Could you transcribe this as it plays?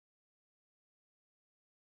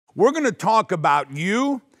We're going to talk about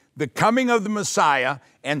you, the coming of the Messiah,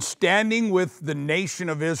 and standing with the nation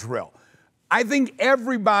of Israel. I think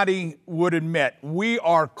everybody would admit we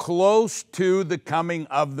are close to the coming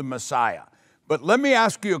of the Messiah. But let me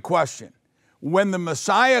ask you a question. When the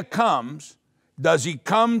Messiah comes, does he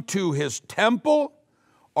come to his temple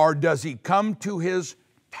or does he come to his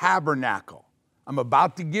tabernacle? I'm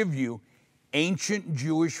about to give you ancient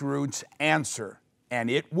Jewish roots answer, and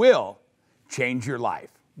it will change your life.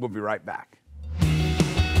 We'll be right back.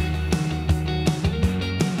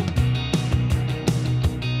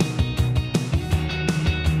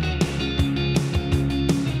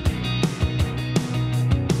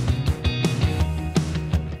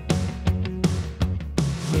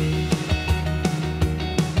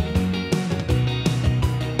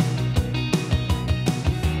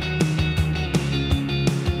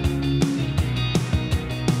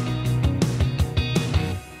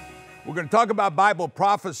 We're going to talk about Bible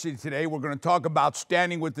prophecy today. We're going to talk about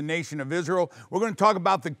standing with the nation of Israel. We're going to talk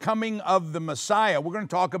about the coming of the Messiah. We're going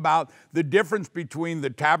to talk about the difference between the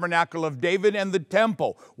tabernacle of David and the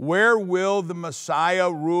temple. Where will the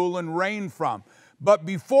Messiah rule and reign from? But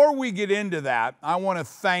before we get into that, I want to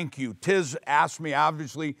thank you. Tiz asked me,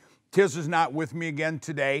 obviously, Tiz is not with me again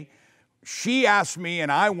today. She asked me,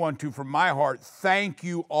 and I want to, from my heart, thank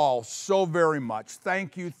you all so very much.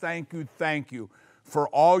 Thank you, thank you, thank you for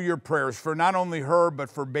all your prayers, for not only her, but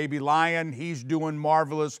for baby Lion. He's doing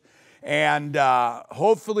marvelous. And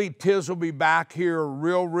hopefully Tiz will be back here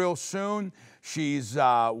real soon. She's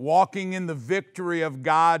walking in the victory of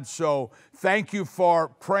God. So thank you for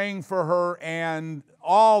praying for her and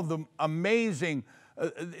all the amazing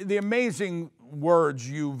words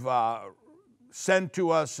you've sent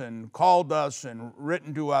to us and called us and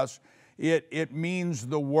written to us. It means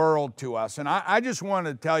the world to us. And I just want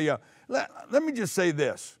to tell you, let me just say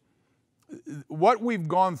this. What we've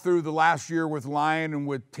gone through the last year with Lion and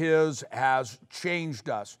with Tiz has changed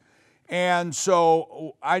us. And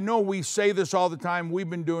so I know we say this all the time. We've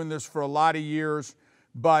been doing this for a lot of years.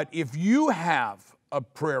 But if you have a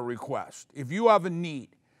prayer request, if you have a need,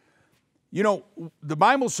 you know, the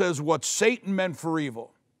Bible says what Satan meant for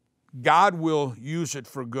evil, God will use it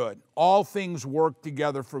for good. All things work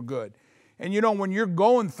together for good. And you know, when you're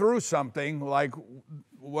going through something like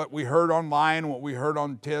what we heard on Lion, what we heard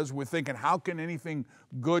on Tiz, we're thinking, how can anything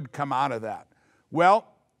good come out of that? Well,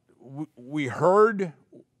 we heard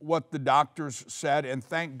what the doctors said, and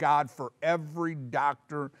thank God for every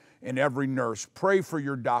doctor and every nurse. Pray for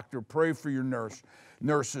your doctor, pray for your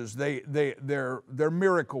nurses. They're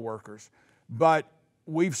miracle workers. But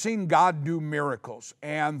we've seen God do miracles,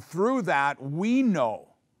 and through that, we know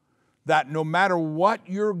that no matter what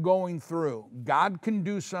you're going through, God can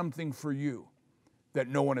do something for you that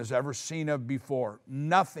no one has ever seen of before.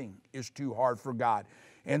 Nothing is too hard for God.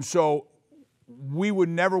 And so we would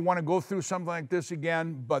never want to go through something like this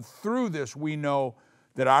again, but through this we know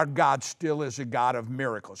that our God still is a God of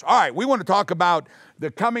miracles. All right, we want to talk about the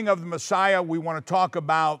coming of the Messiah. We want to talk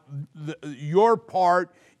about your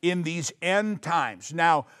part in these end times.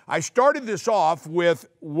 Now, I started this off with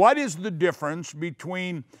what is the difference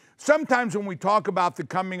between, sometimes when we talk about the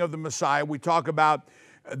coming of the Messiah, we talk about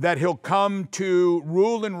that he'll come to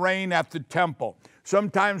rule and reign at the temple.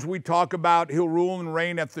 Sometimes we talk about he'll rule and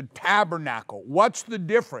reign at the tabernacle. What's the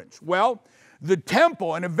difference? Well, the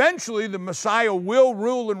temple, and eventually the Messiah will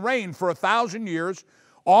rule and reign for 1,000 years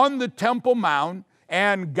on the Temple Mount,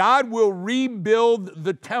 and God will rebuild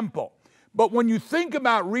the temple. But when you think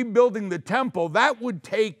about rebuilding the temple, that would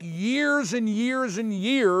take years and years and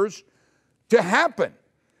years to happen.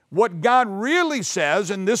 What God really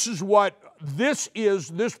says, and this is what this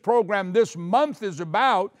program this month is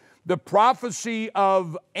about, the prophecy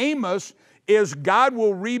of Amos, is God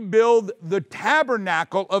will rebuild the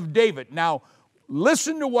tabernacle of David. Now,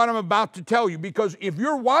 listen to what I'm about to tell you, because if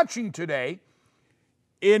you're watching today,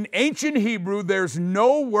 in ancient Hebrew, there's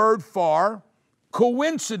no word for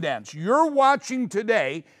coincidence. You're watching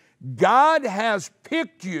today, God has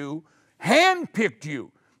picked you, handpicked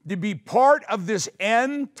you, to be part of this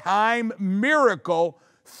end time miracle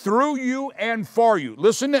through you and for you.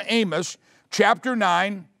 Listen to Amos chapter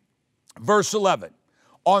 9, verse 11.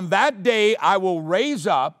 On that day I will raise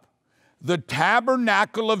up the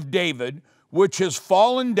tabernacle of David, which has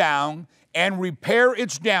fallen down, and repair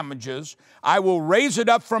its damages. I will raise it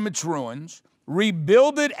up from its ruins,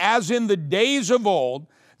 rebuild it as in the days of old,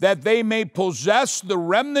 that they may possess the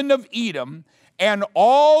remnant of Edom, and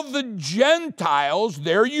all the Gentiles,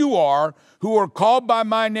 there you are, who are called by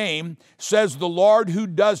my name, says the Lord who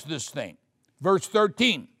does this thing. Verse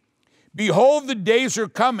 13, behold, the days are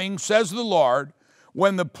coming, says the Lord,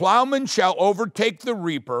 when the plowman shall overtake the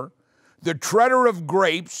reaper, the treader of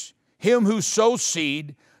grapes, him who sows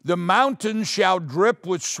seed, the mountains shall drip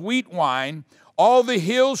with sweet wine, all the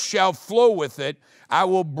hills shall flow with it. I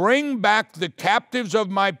will bring back the captives of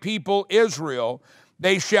my people Israel.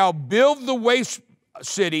 They shall build the waste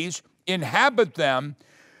cities, inhabit them.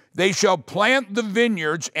 They shall plant the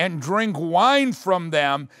vineyards and drink wine from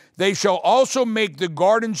them. They shall also make the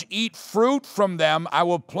gardens eat fruit from them. I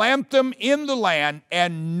will plant them in the land,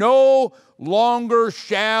 and no longer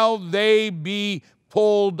shall they be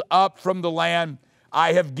pulled up from the land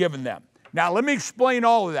I have given them. Now, let me explain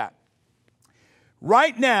all of that.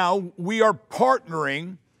 Right now, we are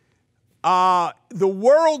partnering. The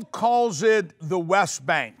world calls it the West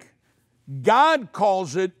Bank. God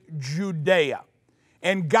calls it Judea.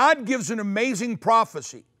 And God gives an amazing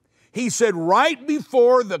prophecy. He said, right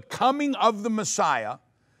before the coming of the Messiah,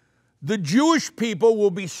 the Jewish people will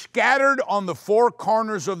be scattered on the four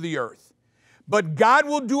corners of the earth. But God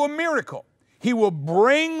will do a miracle. He will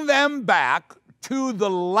bring them back to the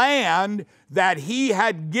land that He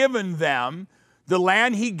had given them, the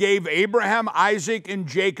land He gave Abraham, Isaac, and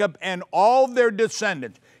Jacob, and all their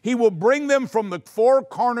descendants. He will bring them from the four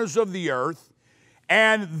corners of the earth,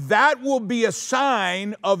 and that will be a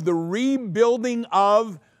sign of the rebuilding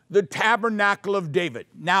of the tabernacle of David.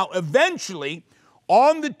 Now, eventually,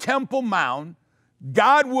 on the Temple Mount,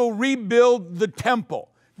 God will rebuild the temple.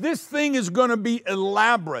 This thing is going to be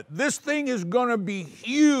elaborate. This thing is going to be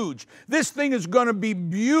huge. This thing is going to be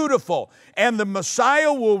beautiful. And the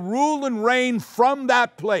Messiah will rule and reign from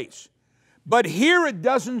that place. But here it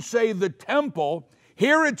doesn't say the temple.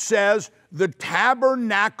 Here it says the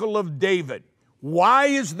tabernacle of David. Why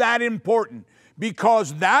is that important?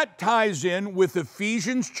 Because that ties in with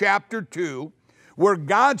Ephesians chapter 2, where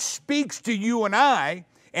God speaks to you and I,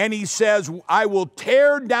 and He says, I will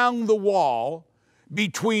tear down the wall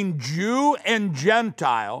between Jew and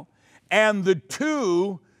Gentile, and the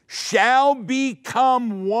two shall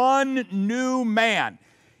become one new man.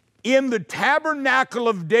 In the tabernacle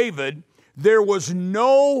of David, there was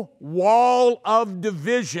no wall of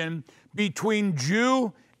division between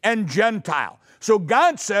Jew and Gentile. So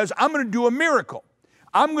God says, I'm going to do a miracle.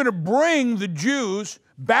 I'm going to bring the Jews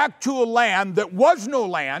back to a land that was no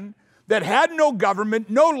land, that had no government,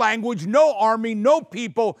 no language, no army, no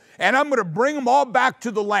people, and I'm going to bring them all back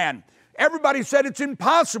to the land. Everybody said it's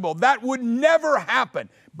impossible. That would never happen.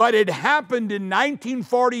 But it happened in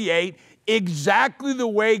 1948 exactly the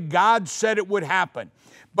way God said it would happen.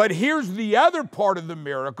 But here's the other part of the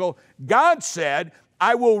miracle. God said,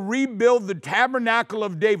 I will rebuild the tabernacle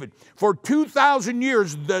of David. For 2,000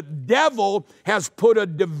 years, the devil has put a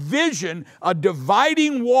division, a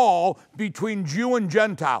dividing wall between Jew and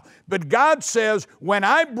Gentile. But God says, when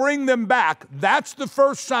I bring them back, that's the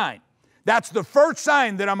first sign. That's the first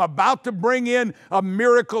sign that I'm about to bring in a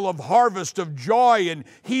miracle of harvest, of joy and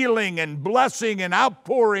healing and blessing and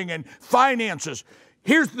outpouring and finances.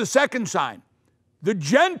 Here's the second sign. The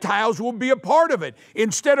Gentiles will be a part of it.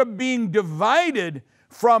 Instead of being divided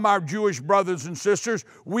from our Jewish brothers and sisters,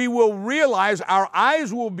 we will realize, our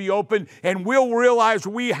eyes will be open, and we'll realize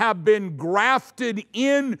we have been grafted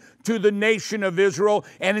into the nation of Israel.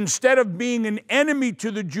 And instead of being an enemy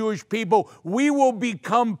to the Jewish people, we will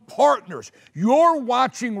become partners. You're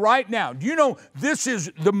watching right now. Do you know this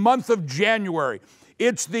is the month of January?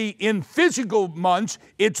 In physical months,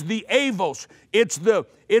 it's the Avos. It's the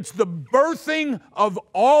birthing of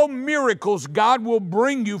all miracles God will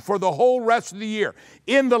bring you for the whole rest of the year.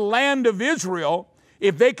 In the land of Israel,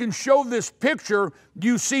 if they can show this picture,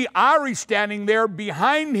 you see Ari standing there.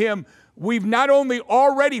 Behind him, we've not only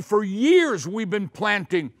already for years we've been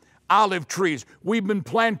planting olive trees. We've been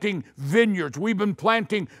planting vineyards. We've been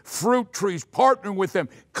planting fruit trees, partnering with them,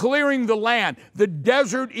 clearing the land. The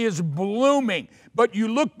desert is blooming. But you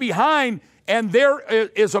look behind, and there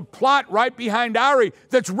is a plot right behind Ari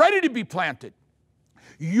that's ready to be planted.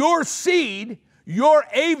 Your seed, your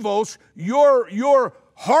avos, your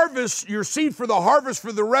harvest, your seed for the harvest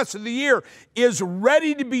for the rest of the year is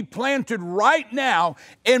ready to be planted right now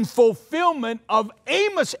in fulfillment of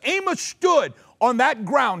Amos. Amos stood on that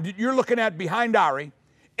ground you're looking at behind Ari.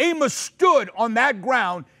 Amos stood on that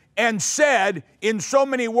ground and said in so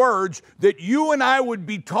many words that you and I would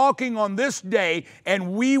be talking on this day,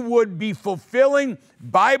 and we would be fulfilling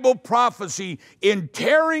Bible prophecy in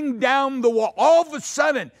tearing down the wall. All of a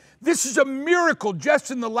sudden, this is a miracle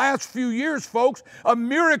just in the last few years, folks, a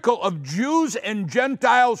miracle of Jews and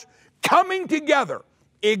Gentiles coming together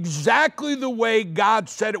exactly the way God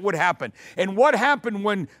said it would happen. And what happened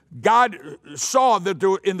when God saw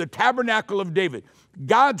that in the tabernacle of David,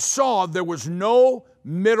 God saw there was no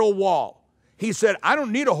middle wall. He said, I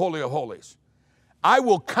don't need a Holy of Holies. I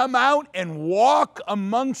will come out and walk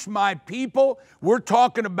amongst my people. We're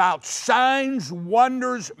talking about signs,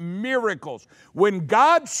 wonders, miracles. When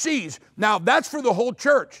God sees, now that's for the whole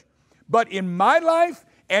church, but in my life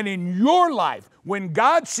and in your life, when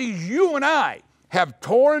God sees you and I have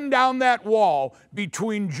torn down that wall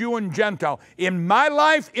between Jew and Gentile, in my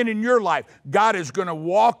life and in your life, God is going to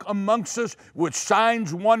walk amongst us with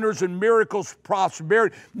signs, wonders, and miracles,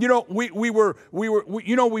 prosperity. You know,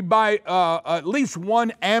 we buy at least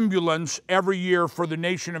one ambulance every year for the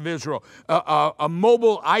nation of Israel, a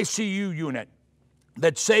mobile ICU unit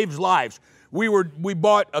that saves lives. We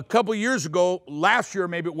bought a couple years ago, last year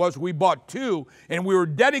maybe it was, we bought two, and we were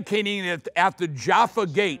dedicating it at the Jaffa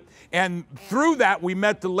Gate. And through that, we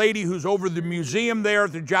met the lady who's over the museum there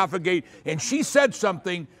at the Jaffa Gate, and she said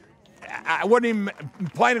something. I wasn't even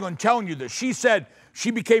planning on telling you this. She said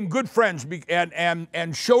she became good friends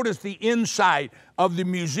and showed us the inside of the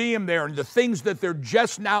museum there and the things that they're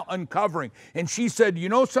just now uncovering. And she said, you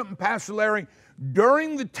know something, Pastor Larry?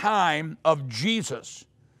 During the time of Jesus,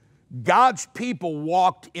 God's people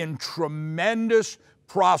walked in tremendous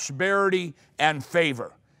prosperity and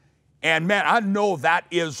favor. And man, I know that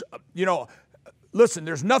is, you know, listen,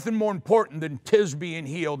 there's nothing more important than Tiz being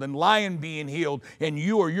healed and Lion being healed and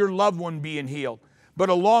you or your loved one being healed. But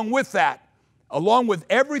along with that, along with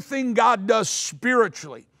everything God does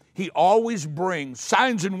spiritually, He always brings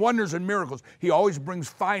signs and wonders and miracles. He always brings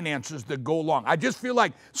finances that go along. I just feel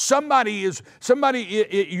like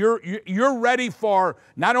you're ready for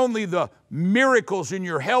not only the miracles in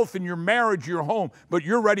your health, in your marriage, your home, but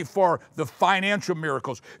you're ready for the financial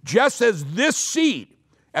miracles. Just as this seed,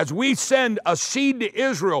 as we send a seed to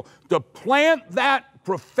Israel to plant that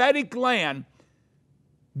prophetic land,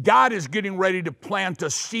 God is getting ready to plant a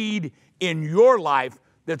seed in your life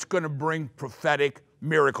that's going to bring prophetic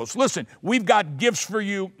miracles. Listen, we've got gifts for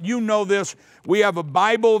you. You know this. We have a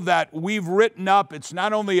Bible that we've written up. It's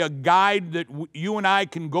not only a guide that you and I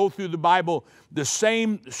can go through the Bible, the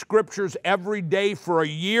same scriptures every day for a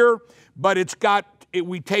year, but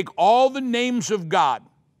we take all the names of God,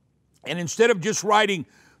 and instead of just writing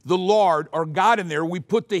the Lord or God in there, we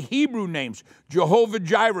put the Hebrew names, Jehovah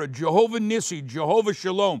Jireh, Jehovah Nissi, Jehovah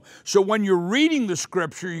Shalom. So when you're reading the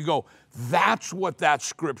scripture, you go, that's what that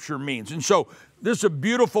scripture means. And so this is a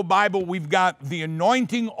beautiful Bible. We've got the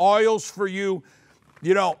anointing oils for you.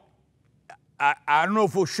 You know, I don't know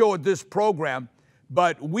if we'll show it this program,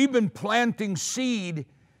 but we've been planting seed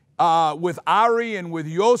with Ari and with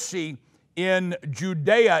Yossi in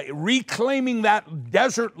Judea, reclaiming that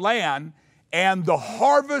desert land, and the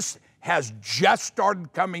harvest has just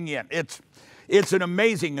started coming in. It's an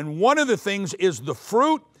amazing, and one of the things is the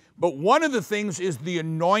fruit, but one of the things is the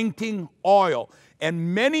anointing oil.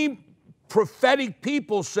 And many prophetic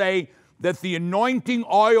people say that the anointing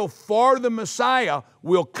oil for the Messiah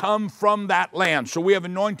will come from that land. So we have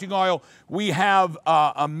anointing oil. We have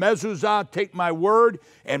a mezuzah, take my word,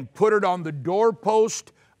 and put it on the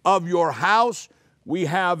doorpost of your house. We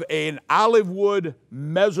have an olive wood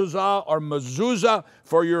mezuzah or mezuzah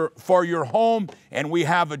for your home, and we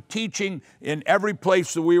have a teaching in every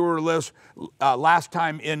place that we were last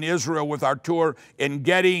time in Israel with our tour, in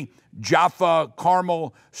Gedi, Jaffa,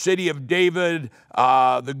 Carmel, City of David,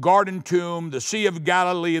 the Garden Tomb, the Sea of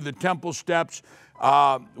Galilee, the Temple Steps.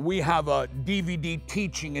 We have a DVD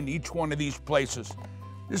teaching in each one of these places.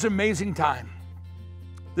 This is an amazing time.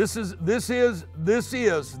 This is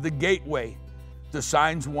the gateway to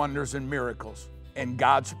signs, wonders, and miracles. And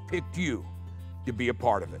God's picked you to be a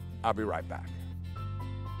part of it. I'll be right back.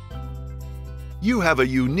 You have a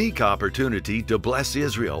unique opportunity to bless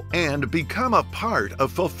Israel and become a part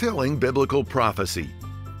of fulfilling biblical prophecy.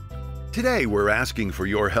 Today, we're asking for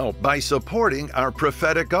your help by supporting our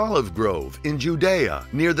prophetic olive grove in Judea,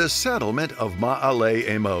 near the settlement of Ma'ale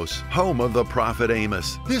Amos, home of the prophet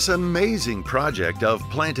Amos. This amazing project of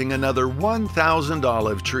planting another 1,000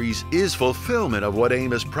 olive trees is fulfillment of what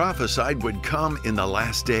Amos prophesied would come in the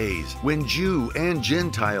last days, when Jew and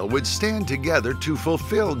Gentile would stand together to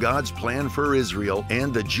fulfill God's plan for Israel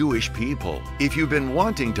and the Jewish people. If you've been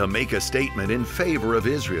wanting to make a statement in favor of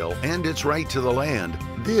Israel and its right to the land,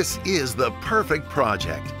 this is the perfect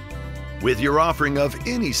project. With your offering of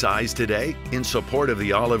any size today, in support of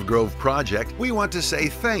the Olive Grove Project, we want to say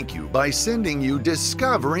thank you by sending you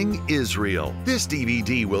Discovering Israel. This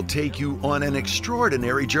DVD will take you on an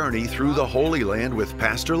extraordinary journey through the Holy Land with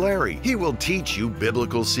Pastor Larry. He will teach you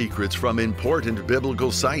biblical secrets from important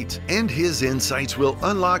biblical sites, and his insights will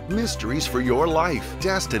unlock mysteries for your life,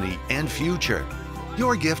 destiny, and future.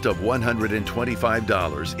 Your gift of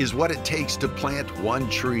 $125 is what it takes to plant one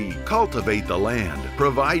tree, cultivate the land,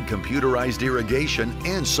 provide computerized irrigation,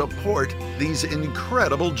 and support these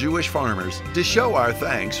incredible Jewish farmers. To show our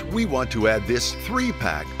thanks, we want to add this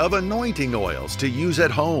 3-pack of anointing oils to use at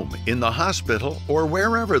home, in the hospital, or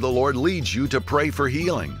wherever the Lord leads you to pray for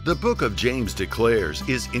healing. The book of James declares,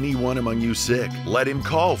 "Is anyone among you sick? Let him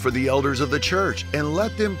call for the elders of the church, and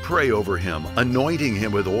let them pray over him, anointing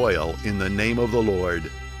him with oil in the name of the Lord."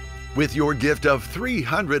 With your gift of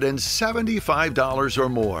 $375 or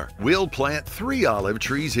more, we'll plant 3 olive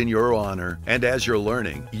trees in your honor. And as you're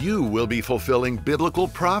learning, you will be fulfilling biblical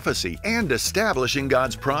prophecy and establishing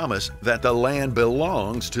God's promise that the land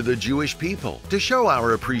belongs to the Jewish people. To show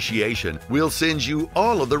our appreciation, we'll send you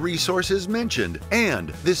all of the resources mentioned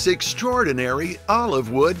and this extraordinary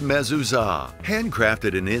olive wood mezuzah.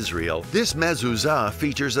 Handcrafted in Israel, this mezuzah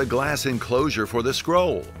features a glass enclosure for the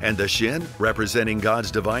scroll, and the shin, representing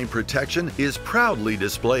God's divine protection, is proudly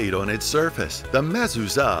displayed on its surface. The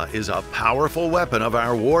mezuzah is a powerful weapon of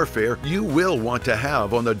our warfare you will want to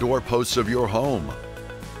have on the doorposts of your home.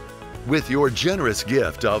 With your generous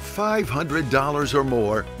gift of $500 or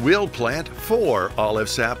more, we'll plant 4 olive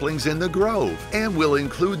saplings in the grove, and we'll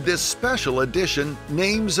include this special edition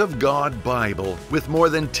Names of God Bible with more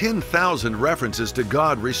than 10,000 references to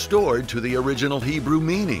God restored to the original Hebrew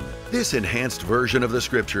meaning. This enhanced version of the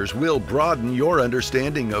Scriptures will broaden your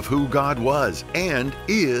understanding of who God was and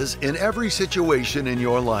is in every situation in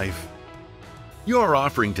your life. Your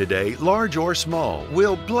offering today, large or small,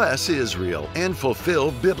 will bless Israel and fulfill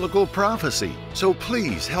biblical prophecy. So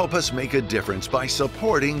please help us make a difference by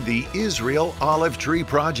supporting the Israel Olive Tree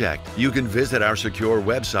Project. You can visit our secure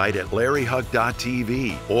website at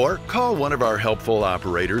larryhuck.tv or call one of our helpful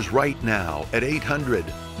operators right now at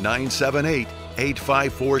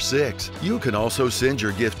 800-978-8546. You can also send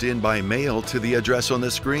your gift in by mail to the address on the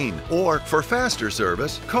screen, or for faster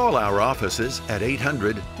service, call our offices at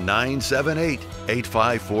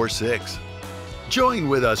 800-978-8546. Join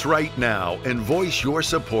with us right now and voice your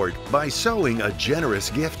support by sowing a generous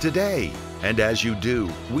gift today. And as you do,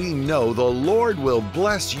 we know the Lord will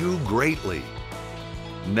bless you greatly.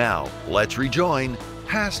 Now, let's rejoin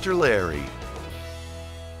Pastor Larry.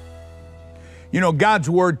 You know, God's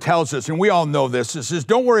Word tells us, and we all know this, it says,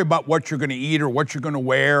 don't worry about what you're going to eat or what you're going to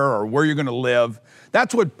wear or where you're going to live.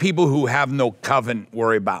 That's what people who have no covenant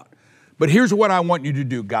worry about. But here's what I want you to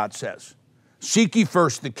do, God says. Seek ye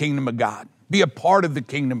first the kingdom of God. Be a part of the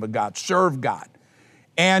kingdom of God. Serve God.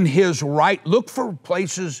 And His right, look for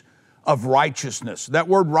places of righteousness. That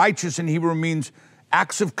word righteous in Hebrew means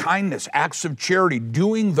acts of kindness, acts of charity,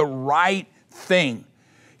 doing the right thing.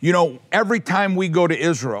 You know, every time we go to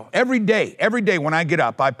Israel, every day when I get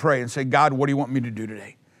up, I pray and say, God, what do you want me to do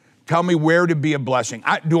today? Tell me where to be a blessing.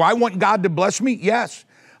 Do I want God to bless me? Yes.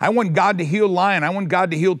 I want God to heal Lion. I want God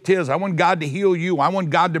to heal Tiz. I want God to heal you. I want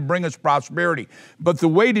God to bring us prosperity. But the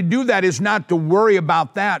way to do that is not to worry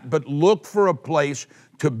about that, but look for a place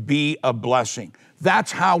to be a blessing.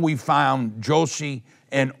 That's how we found Josie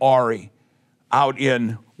and Ari out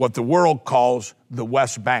in what the world calls the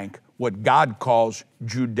West Bank, what God calls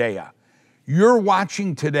Judea. You're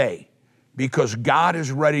watching today because God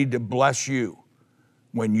is ready to bless you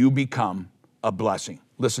when you become a blessing.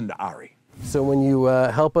 Listen to Ari. So when you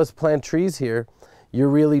help us plant trees here, you're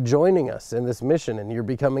really joining us in this mission and you're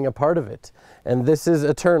becoming a part of it. And this is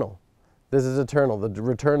eternal. This is eternal, the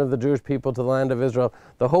return of the Jewish people to the land of Israel.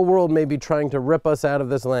 The whole world may be trying to rip us out of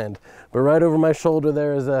this land, but right over my shoulder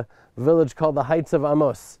there is a village called the Heights of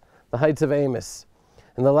Amos, the Heights of Amos.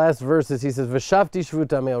 In the last verses, he says, V'shavti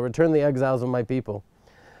shvutam, I'll return the exiles of my people.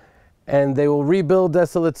 And they will rebuild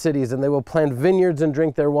desolate cities, and they will plant vineyards and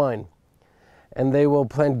drink their wine. And they will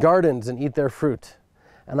plant gardens and eat their fruit.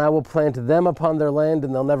 And I will plant them upon their land,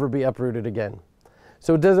 and they'll never be uprooted again.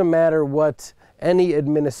 So it doesn't matter what any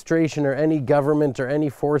administration or any government or any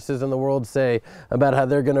forces in the world say about how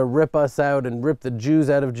they're going to rip us out and rip the Jews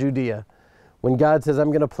out of Judea. When God says, I'm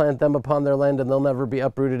going to plant them upon their land and they'll never be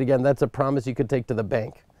uprooted again, that's a promise you could take to the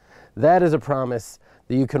bank. That is a promise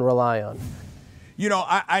that you can rely on. You know,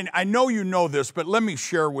 I know you know this, but let me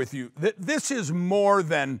share with you that this is more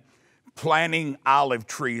than planting olive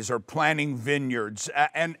trees or planting vineyards.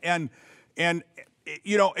 And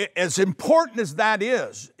you know, as important as that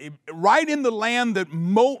is, right in the land that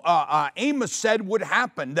Amos said would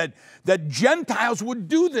happen, that Gentiles would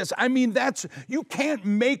do this. I mean, you can't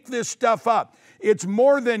make this stuff up. It's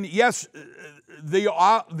more than, yes, the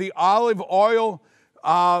olive oil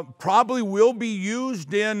probably will be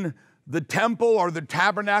used in the temple or the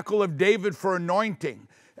tabernacle of David for anointing.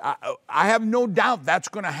 I have no doubt that's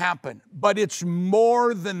going to happen, but it's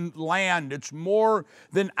more than land. It's more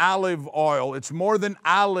than olive oil. It's more than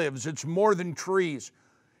olives. It's more than trees.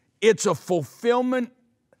 It's a fulfillment.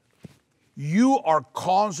 You are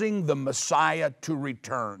causing the Messiah to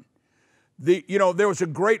return. There was a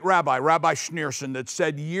great rabbi, Rabbi Schneerson, that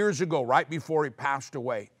said years ago, right before he passed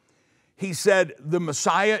away, he said, the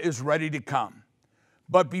Messiah is ready to come.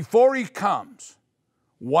 But before he comes,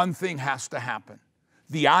 one thing has to happen.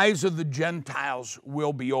 The eyes of the Gentiles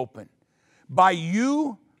will be open. By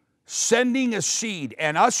you sending a seed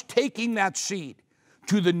and us taking that seed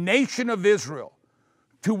to the nation of Israel,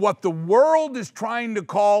 to what the world is trying to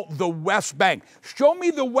call the West Bank. Show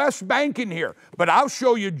me the West Bank in here, but I'll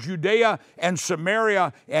show you Judea and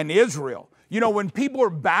Samaria and Israel. When people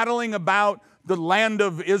are battling about the land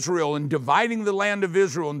of Israel and dividing the land of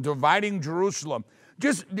Israel and dividing Jerusalem,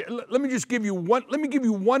 let me give you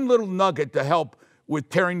one little nugget to help with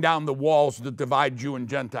tearing down the walls that divide Jew and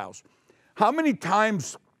Gentiles. How many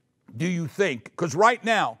times do you think, because right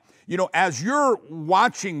now, as you're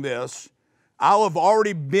watching this, I'll have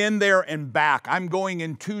already been there and back. I'm going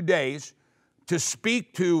in 2 days to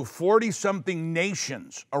speak to 40-something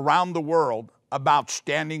nations around the world about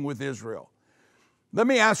standing with Israel. Let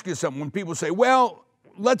me ask you something. When people say, well,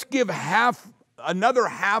 let's give another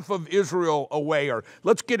half of Israel away, or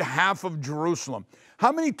let's get half of Jerusalem.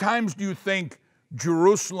 How many times do you think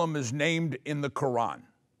Jerusalem is named in the Quran?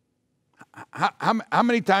 How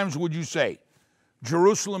many times would you say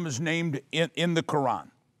Jerusalem is named in the Quran?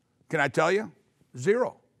 Can I tell you?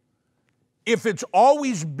 0. If it's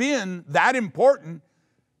always been that important,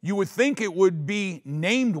 you would think it would be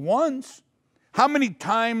named once. How many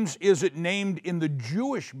times is it named in the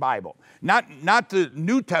Jewish Bible? Not the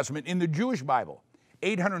New Testament, in the Jewish Bible.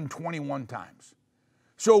 821 times.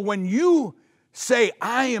 So when you say,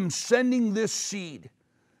 I am sending this seed,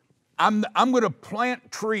 I'm going to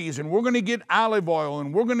plant trees, and we're going to get olive oil,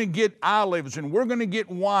 and we're going to get olives, and we're going to get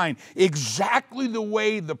wine, exactly the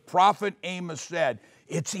way the prophet Amos said.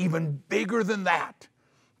 It's even bigger than that,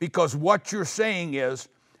 because what you're saying is,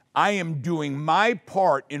 I am doing my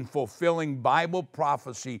part in fulfilling Bible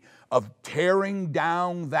prophecy of tearing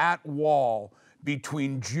down that wall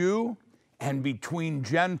between Jew and between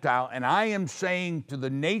Gentile. And I am saying to the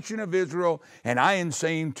nation of Israel, and I am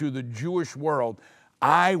saying to the Jewish world,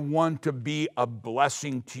 I want to be a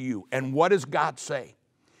blessing to you. And what does God say?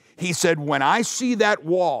 He said, when I see that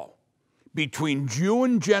wall between Jew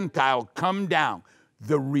and Gentile come down,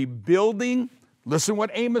 the rebuilding, listen what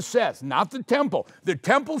Amos says, not the temple. The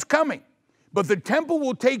temple's coming, but the temple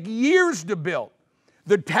will take years to build.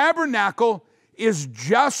 The tabernacle is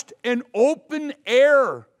just an open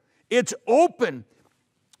air. It's open.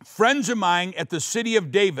 Friends of mine at the City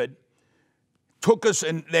of David took us,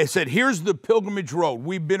 and they said, here's the pilgrimage road.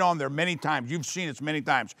 We've been on there many times. You've seen it many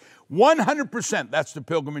times. 100% that's the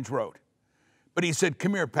pilgrimage road. But he said,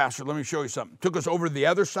 come here, Pastor, let me show you something. Took us over the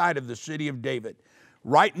other side of the City of David,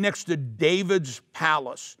 right next to David's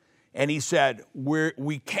palace. And he said,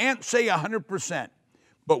 we can't say 100%,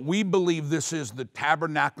 but we believe this is the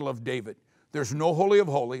tabernacle of David. There's no Holy of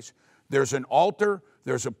Holies. There's an altar.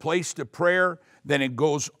 There's a place to prayer. Then it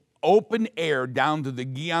goes open air down to the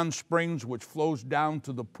Gihon Springs, which flows down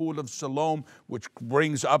to the Pool of Siloam, which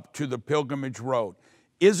brings up to the pilgrimage road.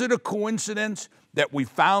 Is it a coincidence that we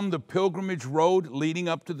found the pilgrimage road leading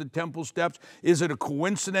up to the temple steps? Is it a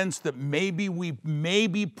coincidence that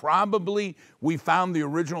probably we found the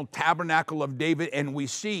original tabernacle of David, and we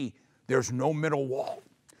see there's no middle wall?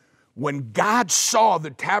 When God saw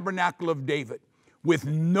the tabernacle of David with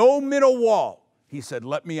no middle wall, he said,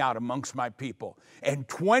 let me out amongst my people. And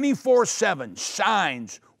 24/7,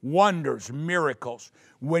 signs, wonders, miracles.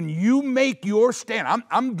 When you make your stand,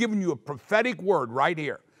 I'm giving you a prophetic word right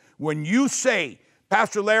here. When you say,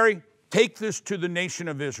 Pastor Larry, take this to the nation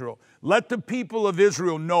of Israel. Let the people of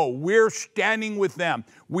Israel know we're standing with them.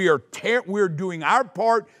 We're doing our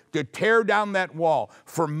part to tear down that wall.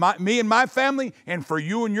 For me and my family, and for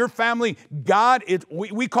you and your family,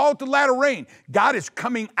 we call it the latter rain. God is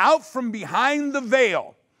coming out from behind the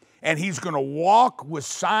veil, and he's going to walk with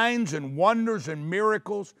signs and wonders and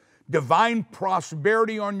miracles, divine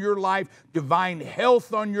prosperity on your life, divine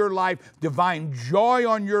health on your life, divine joy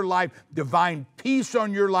on your life, divine peace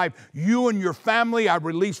on your life. You and your family, I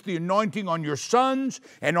release the anointing on your sons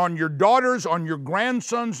and on your daughters, on your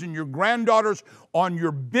grandsons and your granddaughters, on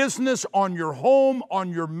your business, on your home, on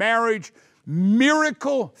your marriage.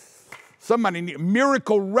 Miracle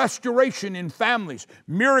restoration in families,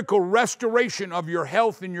 miracle restoration of your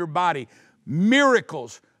health and your body,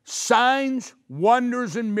 miracles, signs,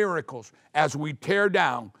 wonders, and miracles as we tear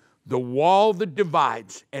down the wall that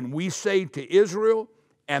divides, and we say to Israel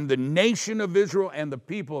and the nation of Israel and the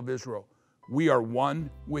people of Israel, we are one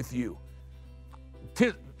with you.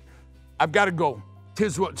 I've got to go.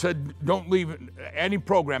 Tiswa said, don't leave any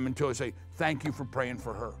program until I say, thank you for praying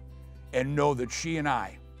for her. And know that she and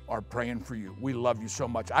I are praying for you. We love you so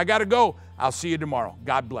much. I got to go. I'll see you tomorrow.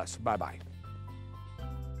 God bless. Bye-bye.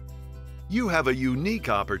 You have a unique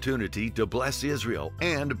opportunity to bless Israel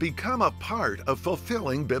and become a part of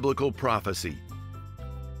fulfilling biblical prophecy.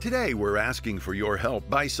 Today, we're asking for your help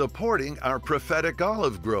by supporting our prophetic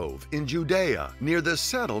olive grove in Judea, near the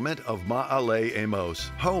settlement of Ma'ale Amos,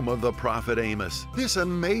 home of the prophet Amos. This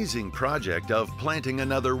amazing project of planting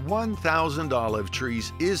another 1,000 olive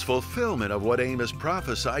trees is fulfillment of what Amos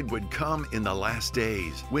prophesied would come in the last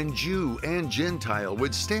days, when Jew and Gentile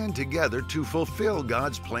would stand together to fulfill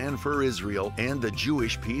God's plan for Israel and the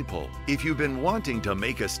Jewish people. If you've been wanting to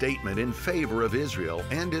make a statement in favor of Israel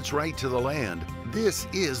and its right to the land, this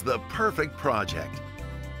is the perfect project.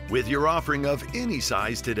 With your offering of any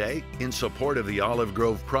size today, in support of the Olive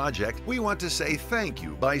Grove Project, we want to say thank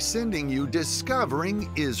you by sending you Discovering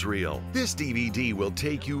Israel. This DVD will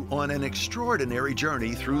take you on an extraordinary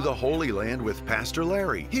journey through the Holy Land with Pastor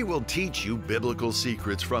Larry. He will teach you biblical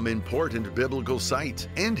secrets from important biblical sites,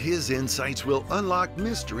 and his insights will unlock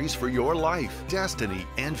mysteries for your life, destiny,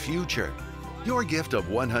 and future. Your gift of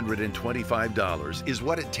 $125 is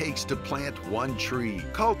what it takes to plant one tree,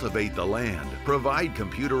 cultivate the land, provide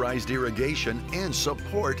computerized irrigation, and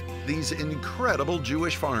support these incredible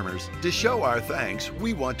Jewish farmers. To show our thanks,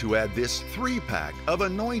 we want to add this 3-pack of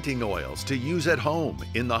anointing oils to use at home,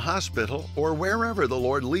 in the hospital, or wherever the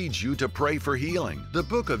Lord leads you to pray for healing. The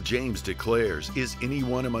book of James declares, "Is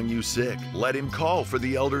anyone among you sick? Let him call for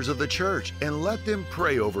the elders of the church, and let them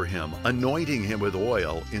pray over him, anointing him with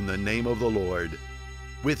oil in the name of the Lord."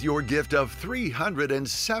 With your gift of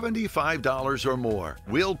 $375 or more,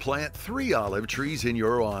 we'll plant 3 olive trees in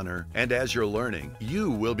your honor. And as you're learning,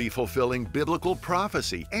 you will be fulfilling biblical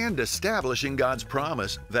prophecy and establishing God's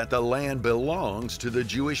promise that the land belongs to the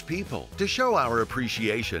Jewish people. To show our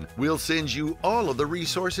appreciation, we'll send you all of the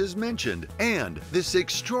resources mentioned and this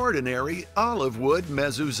extraordinary olive wood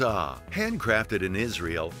mezuzah. Handcrafted in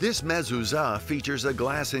Israel, this mezuzah features a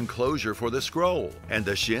glass enclosure for the scroll, and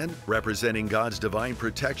the shin, representing God's divine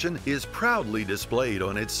protection, is proudly displayed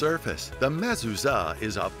on its surface. The mezuzah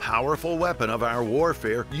is a powerful weapon of our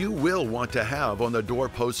warfare you will want to have on the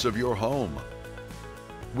doorposts of your home.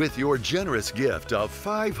 With your generous gift of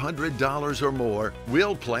 $500 or more,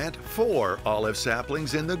 we'll plant 4 olive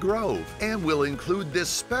saplings in the grove, and we'll include this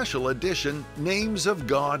special edition Names of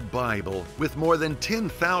God Bible with more than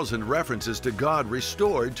 10,000 references to God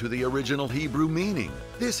restored to the original Hebrew meaning.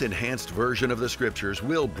 This enhanced version of the Scriptures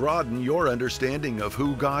will broaden your understanding of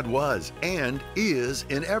who God was and is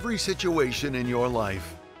in every situation in your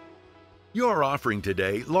life. Your offering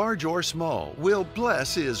today, large or small, will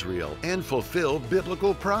bless Israel and fulfill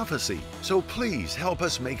biblical prophecy. So please help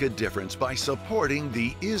us make a difference by supporting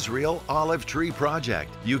the Israel Olive Tree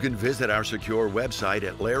Project. You can visit our secure website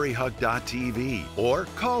at larryhuck.tv or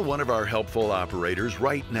call one of our helpful operators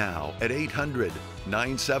right now at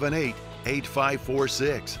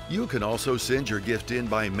 800-978-8546. You can also send your gift in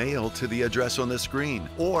by mail to the address on the screen,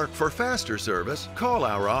 or for faster service, call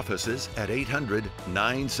our offices at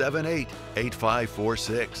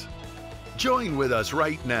 800-978-8546. Join with us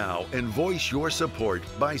right now and voice your support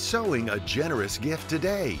by sowing a generous gift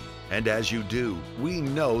today. And as you do, we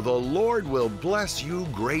know the Lord will bless you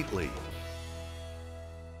greatly.